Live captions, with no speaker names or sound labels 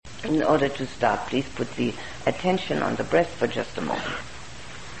In order to start, please put the attention on the breath for just a moment.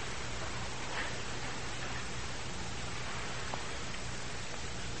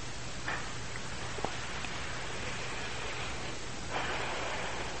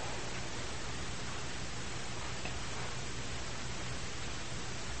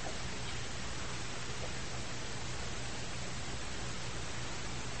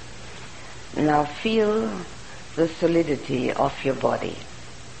 Now feel the solidity of your body,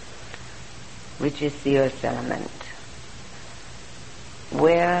 which is the earth element.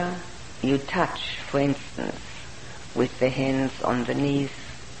 Where you touch, for instance, with the hands on the knees,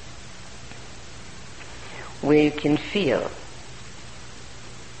 where you can feel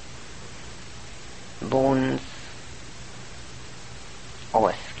bones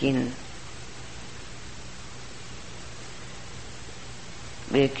or skin,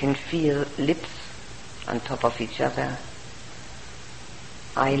 where you can feel lips on top of each other,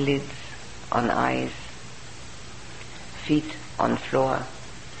 eyelids on eyes, feet on floor,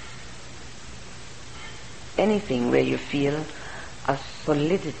 anything where you feel a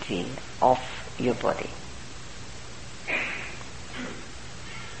solidity of your body.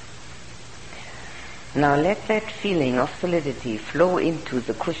 Now let that feeling of solidity flow into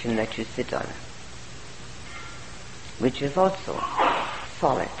the cushion that you sit on, which is also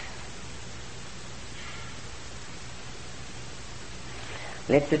solid.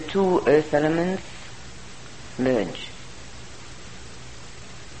 Let the two earth elements merge.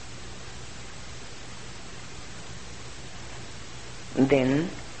 Then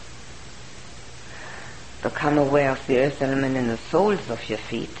become aware of the earth element in the soles of your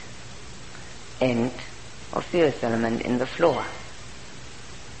feet and of the earth element in the floor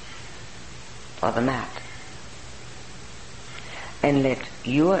or the mat. And let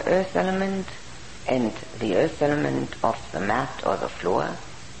your earth element and the earth element of the mat or the floor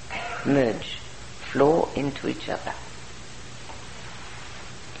merge, flow into each other.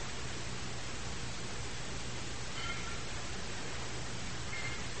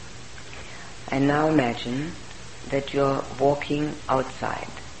 And now imagine that you're walking outside.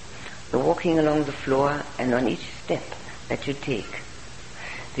 You're walking along the floor, and on each step that you take,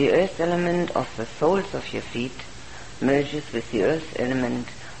 the earth element of the soles of your feet merges with the earth element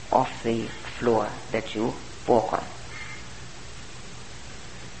of the floor that you walk on.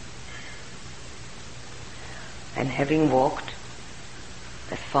 And having walked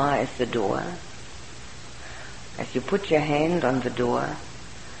as far as the door, as you put your hand on the door,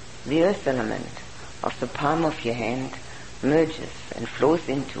 the earth element of the palm of your hand merges and flows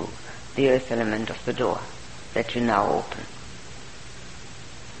into the earth element of the door that you now open.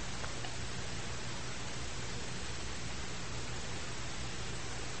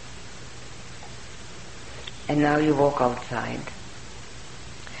 And now you walk outside,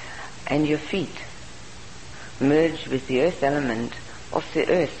 and your feet merge with the earth element of the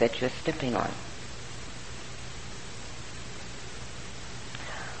earth that you're stepping on.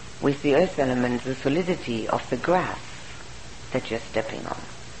 With the earth element, the solidity of the grass that you're stepping on.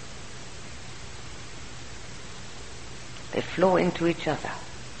 They flow into each other.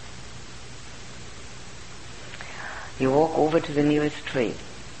 You walk over to the nearest tree.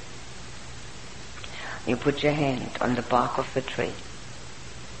 You put your hand on the bark of the tree.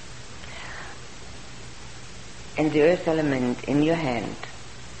 And the earth element in your hand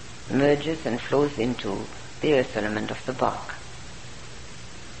merges and flows into the earth element of the bark.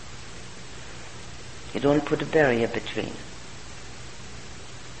 You don't put a barrier between.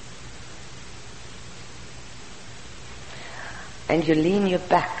 And you lean your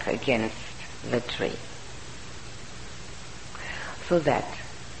back against the tree so that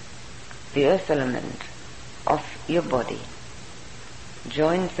the earth element of your body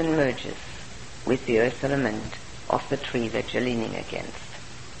joins and merges with the earth element of the tree that you're leaning against.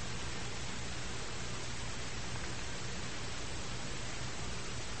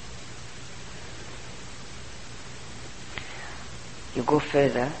 You go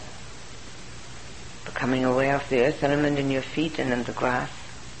further, becoming aware of the earth element in your feet and in the grass,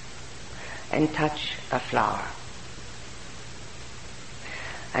 and touch a flower.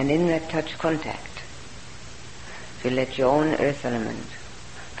 And in that touch contact, you let your own earth element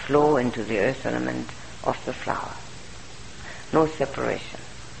flow into the earth element of the flower. No separation.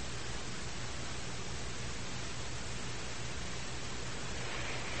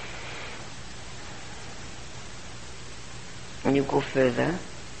 And you go further,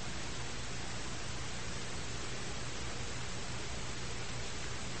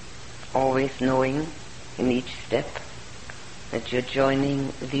 always knowing in each step that you're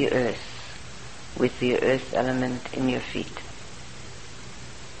joining the earth with the earth element in your feet.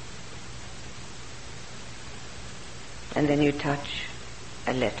 and then you touch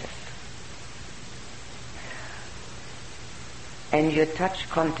a lettuce. And your touch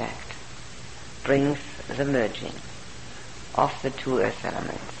contact brings the merging of the two earth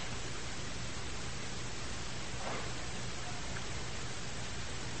elements.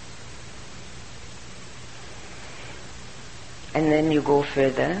 And then you go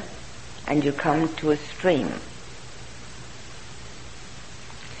further and you come to a stream.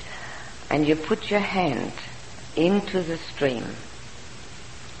 And you put your hand into the stream,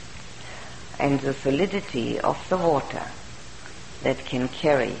 and the solidity of the water that can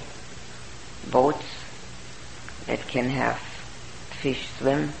carry boats, that can have fish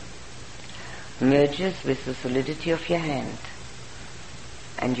swim, merges with the solidity of your hand,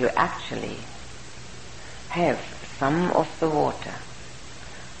 and you actually have some of the water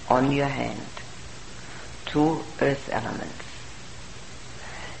on your hand, two earth elements.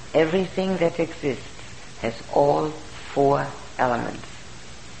 Everything that exists has all four elements.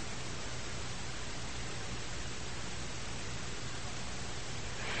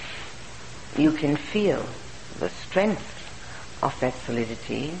 You can feel the strength of that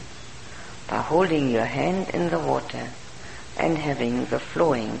solidity by holding your hand in the water and having the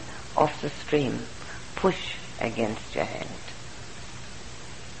flowing of the stream push against your hand.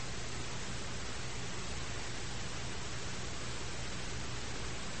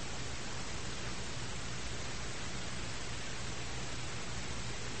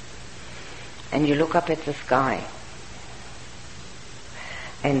 And you look up at the sky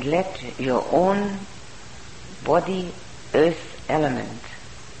and let your own body earth element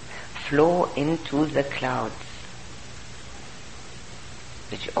flow into the clouds,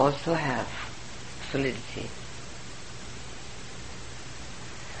 which also have solidity.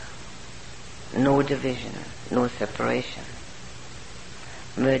 No division, no separation,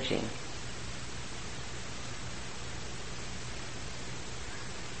 merging.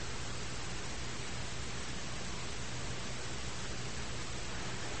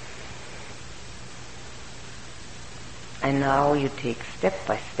 And now you take step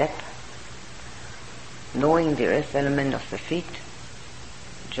by step, knowing the earth element of the feet,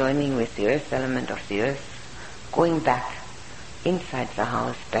 joining with the earth element of the earth, going back inside the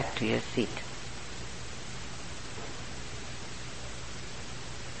house, back to your seat.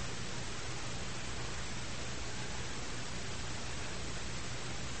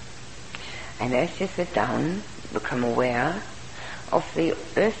 And as you sit down, become aware of the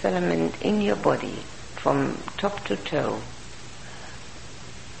earth element in your body from top to toe,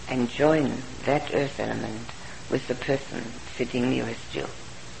 and join that earth element with the person sitting nearest you.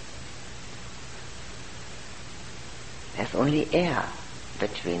 There's only air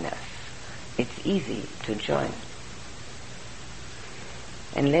between us. It's easy to join.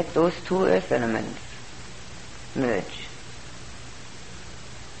 And let those two earth elements merge.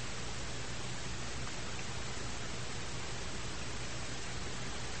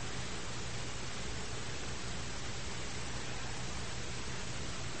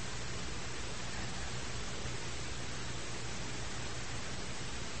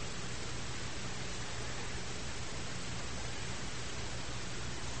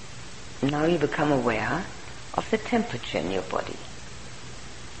 Now you become aware of the temperature in your body.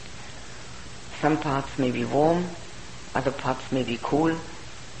 Some parts may be warm, other parts may be cool.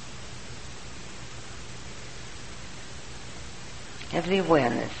 Have the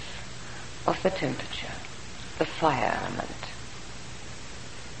awareness of the temperature, the fire element.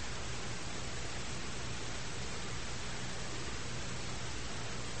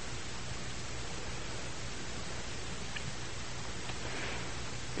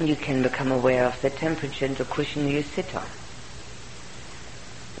 You can become aware of the temperature in the cushion you sit on.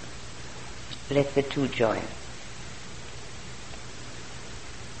 Let the two join.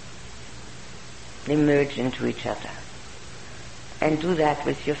 They merge into each other. And do that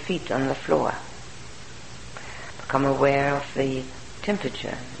with your feet on the floor. Become aware of the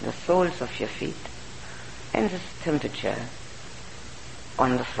temperature, the soles of your feet, and the temperature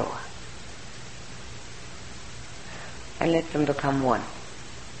on the floor. And let them become one.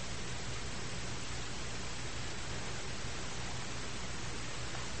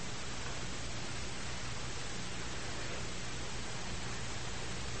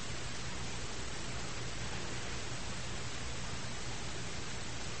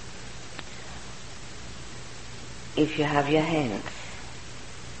 If you have your hands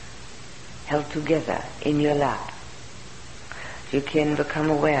held together in your lap, you can become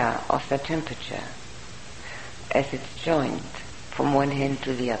aware of the temperature as it's joined from one hand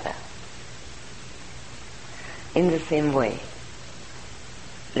to the other. In the same way,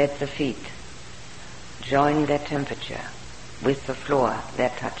 let the feet join their temperature with the floor they're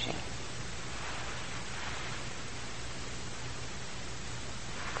touching.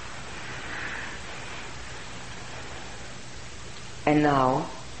 And now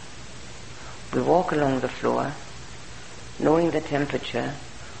we walk along the floor, knowing the temperature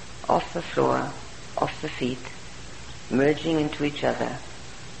of the floor, of the feet, merging into each other,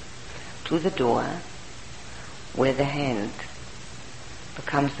 to the door, where the hand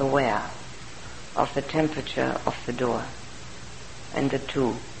becomes aware of the temperature of the door, and the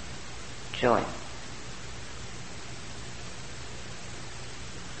two join.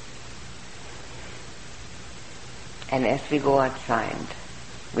 And as we go outside,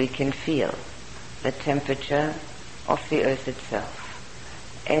 we can feel the temperature of the earth itself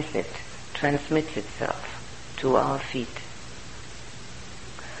as it transmits itself to our feet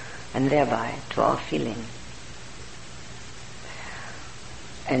and thereby to our feeling.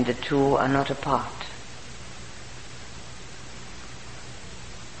 And the two are not apart,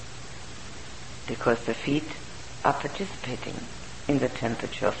 because the feet are participating in the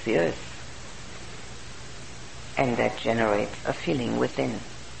temperature of the earth, and that generates a feeling within.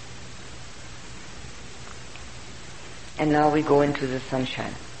 And now we go into the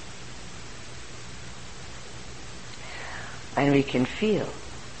sunshine, and we can feel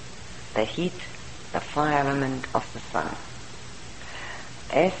the heat, the fire element of the sun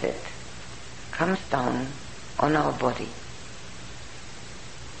as it comes down on our body,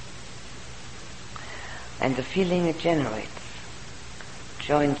 and the feeling it generates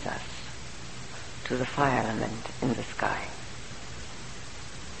joins us to the fire element in the sky.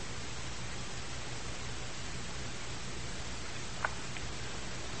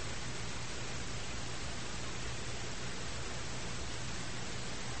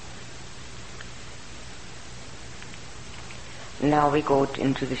 Now we go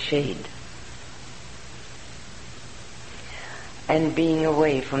into the shade, and being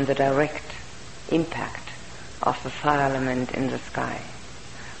away from the direct impact of the fire element in the sky,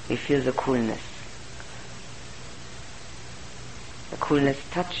 we feel the coolness. The coolness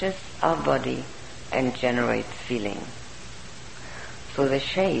touches our body and generates feeling. So the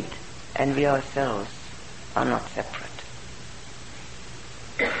shade and we ourselves are not separate.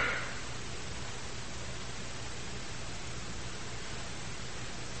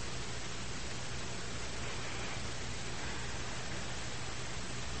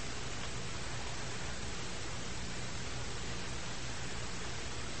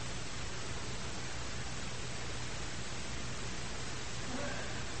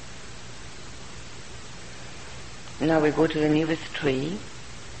 Now we go to the nearest tree,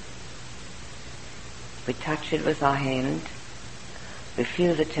 we touch it with our hand, we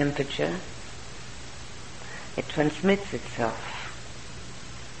feel the temperature, it transmits itself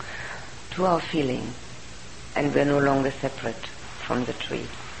to our feeling, and we are no longer separate from the tree.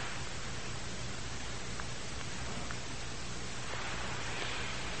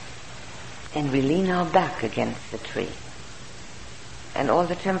 And we lean our back against the tree, and all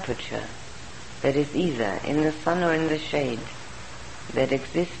the temperature that is either in the sun or in the shade that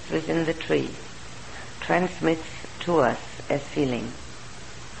exists within the tree transmits to us as feeling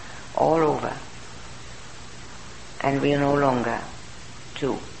all over, and we are no longer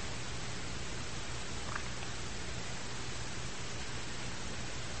two.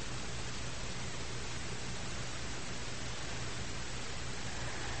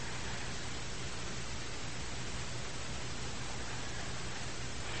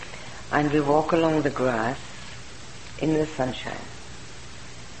 And we walk along the grass in the sunshine,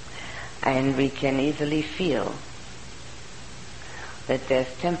 and we can easily feel that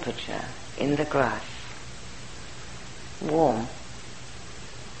there's temperature in the grass, warm,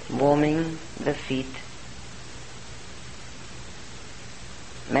 warming the feet,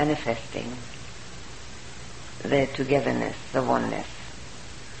 manifesting their togetherness, the oneness.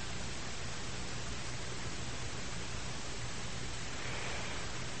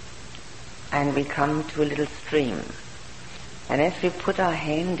 And we come to a little stream, and as we put our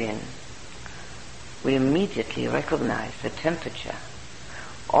hand in, we immediately recognize the temperature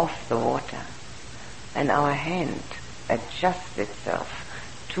of the water, and our hand adjusts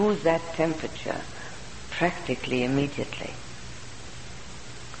itself to that temperature practically immediately.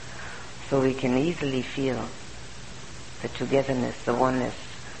 So we can easily feel the togetherness, the oneness,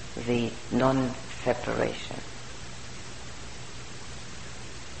 the non-separation.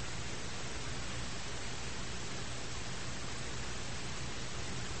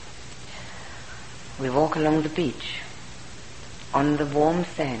 We walk along the beach on the warm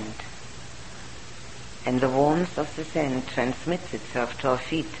sand, and the warmth of the sand transmits itself to our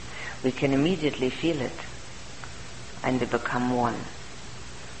feet we can immediately feel it, and they become one.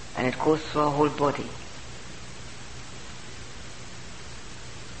 And it goes through our whole body.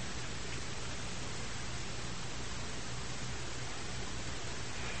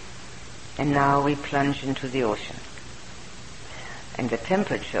 And now we plunge into the ocean. And the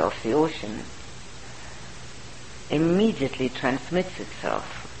temperature of the ocean immediately transmits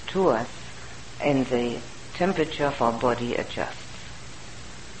itself to us, and the temperature of our body adjusts.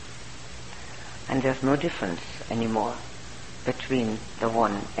 And there's no difference anymore between the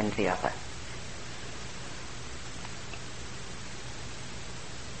one and the other.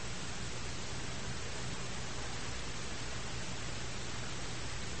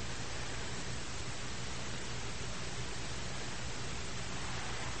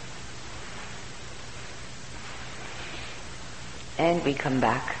 And we come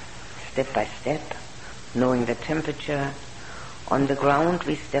back step by step, knowing the temperature on the ground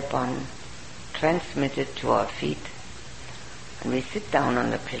we step on, transmitted to our feet, and we sit down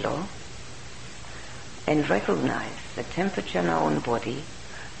on the pillow and recognize the temperature in our own body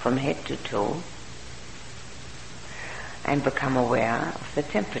from head to toe, and become aware of the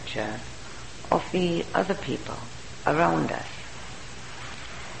temperature of the other people around us.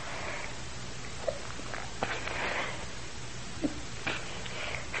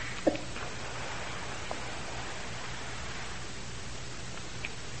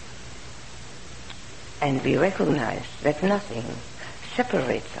 And we recognize that nothing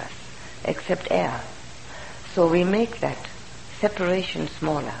separates us except air. So we make that separation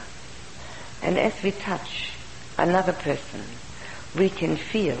smaller. And as we touch another person, we can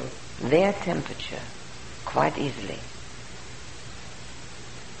feel their temperature quite easily.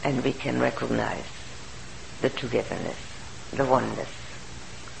 And we can recognize the togetherness, the oneness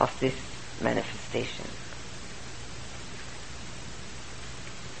of this manifestation.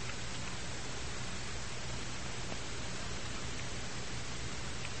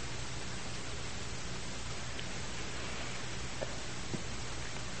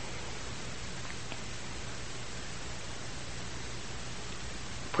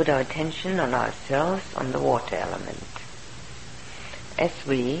 Put our attention on ourselves, on the water element. As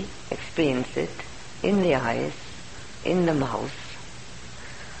we experience it in the eyes, in the mouth,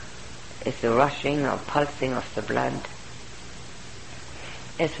 as the rushing or pulsing of the blood,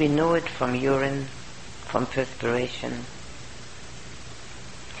 as we know it from urine, from perspiration,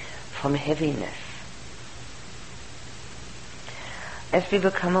 from heaviness. As we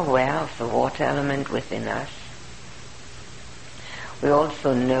become aware of the water element within us, we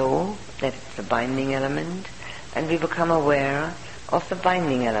also know that it's a binding element, and we become aware of the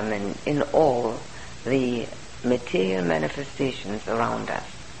binding element in all the material manifestations around us,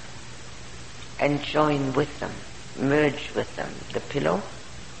 and join with them, merge with them. The pillow,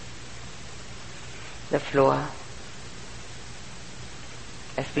 the floor,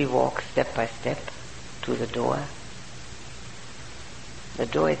 as we walk step by step to the door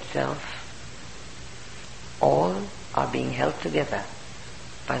itself, all are being held together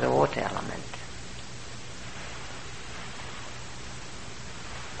by the water element.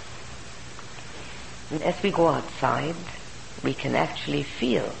 And as we go outside, we can actually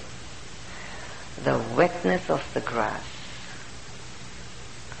feel the wetness of the grass.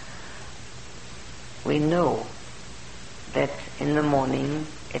 We know that in the morning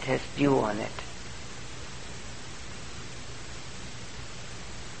it has dew on it.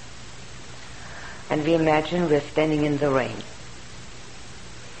 And we imagine we're standing in the rain,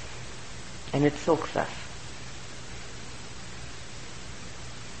 and it soaks us.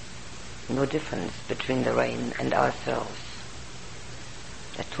 No difference between the rain and ourselves.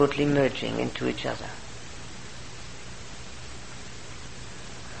 They're totally merging into each other.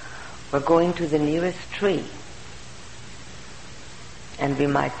 We're going to the nearest tree, and we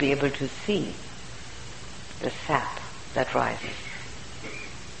might be able to see the sap that rises.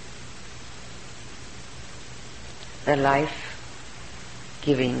 The life-giving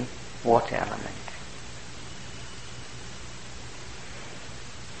water element.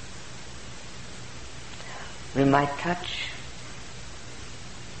 We might touch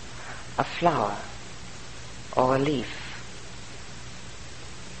a flower or a leaf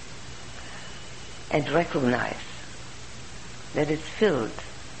and recognize that it's filled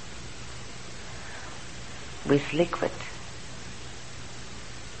with liquid.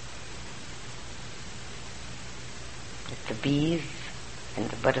 That the bees and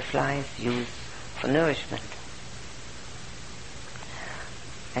the butterflies use for nourishment.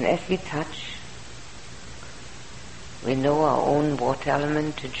 And as we touch, we know our own water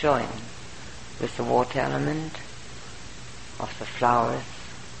element to join with the water element of the flowers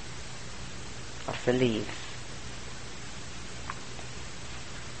of the leaves.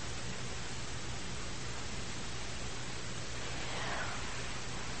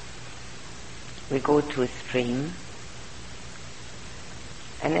 We go to a stream,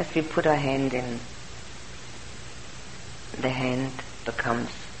 and as we put our hand in, the hand becomes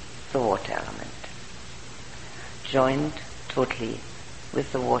the water element, joined totally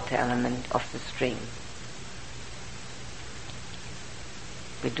with the water element of the stream.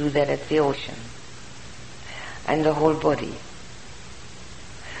 We do that at the ocean, and the whole body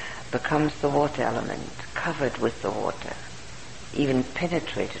becomes the water element, covered with the water, even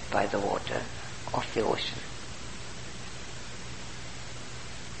penetrated by the water of the ocean.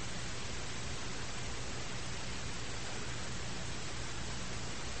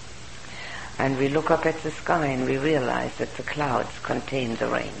 And we look up at the sky and we realize that the clouds contain the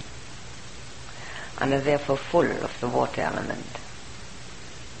rain and are therefore full of the water element.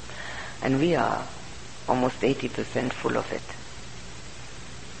 And we are almost 80% full of it.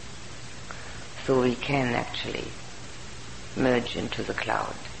 So we can actually merge into the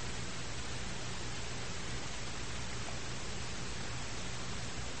cloud.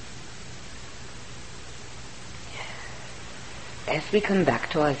 As we come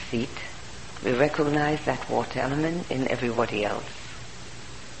back to our seat, we recognize that water element in everybody else.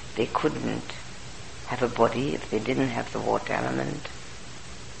 They couldn't have a body if they didn't have the water element.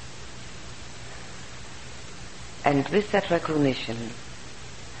 And with that recognition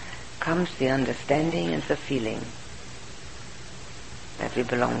comes the understanding and the feeling that we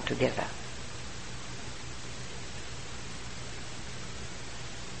belong together.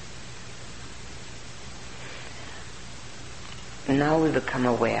 Now we become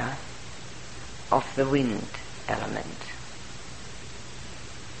aware of the wind element.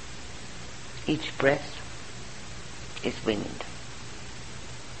 Each breath is wind.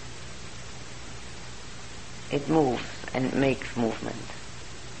 It moves and makes movement.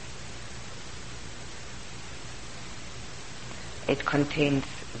 It contains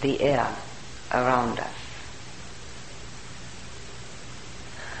the air around us.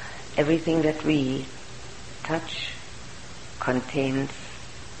 Everything that we touch contains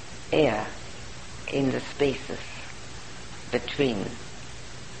air in the spaces between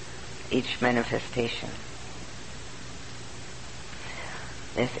each manifestation.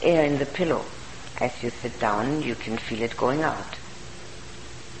 There's air in the pillow. As you sit down, you can feel it going out.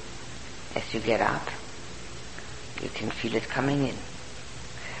 As you get up, you can feel it coming in.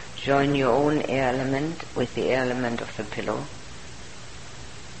 Join your own air element with the air element of the pillow,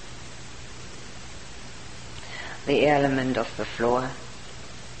 the air element of the floor,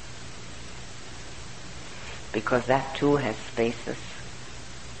 because that too has spaces,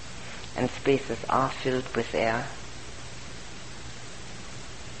 and spaces are filled with air.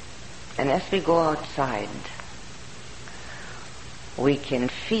 And as we go outside, we can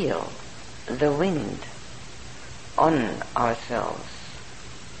feel the wind on ourselves,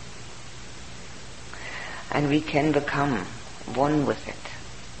 and we can become one with it.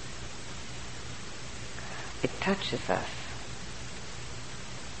 It touches us.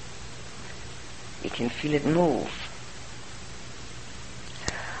 We can feel it move.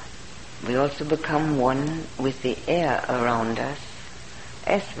 We also become one with the air around us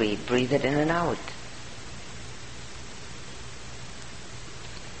as we breathe it in and out.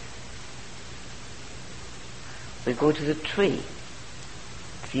 We go to the tree,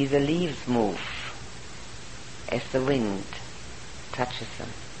 see the leaves move as the wind touches them.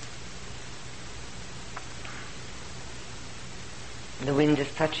 The wind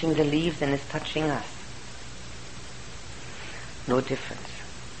is touching the leaves and is touching us. No difference.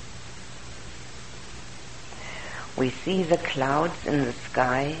 We see the clouds in the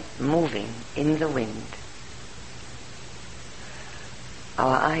sky moving in the wind.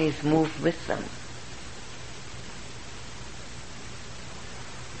 Our eyes move with them.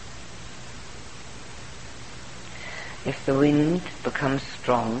 If the wind becomes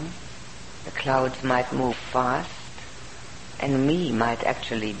strong, the clouds might move fast, and we might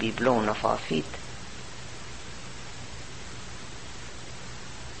actually be blown off our feet.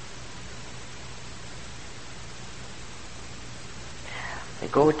 We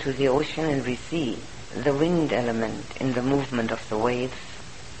go to the ocean and we see the wind element in the movement of the waves.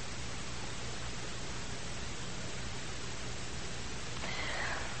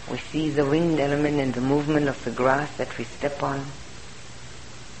 We see the wind element in the movement of the grass that we step on.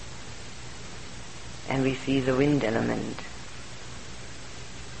 And we see the wind element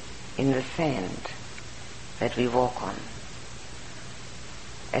in the sand that we walk on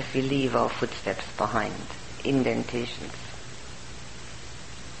as we leave our footsteps behind, indentations.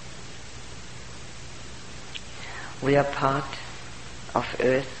 We are part of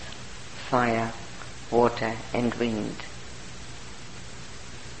earth, fire, water and wind,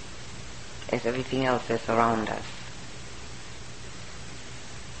 as everything else is around us.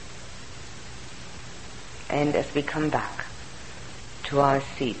 And as we come back to our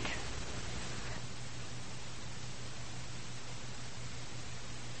seat,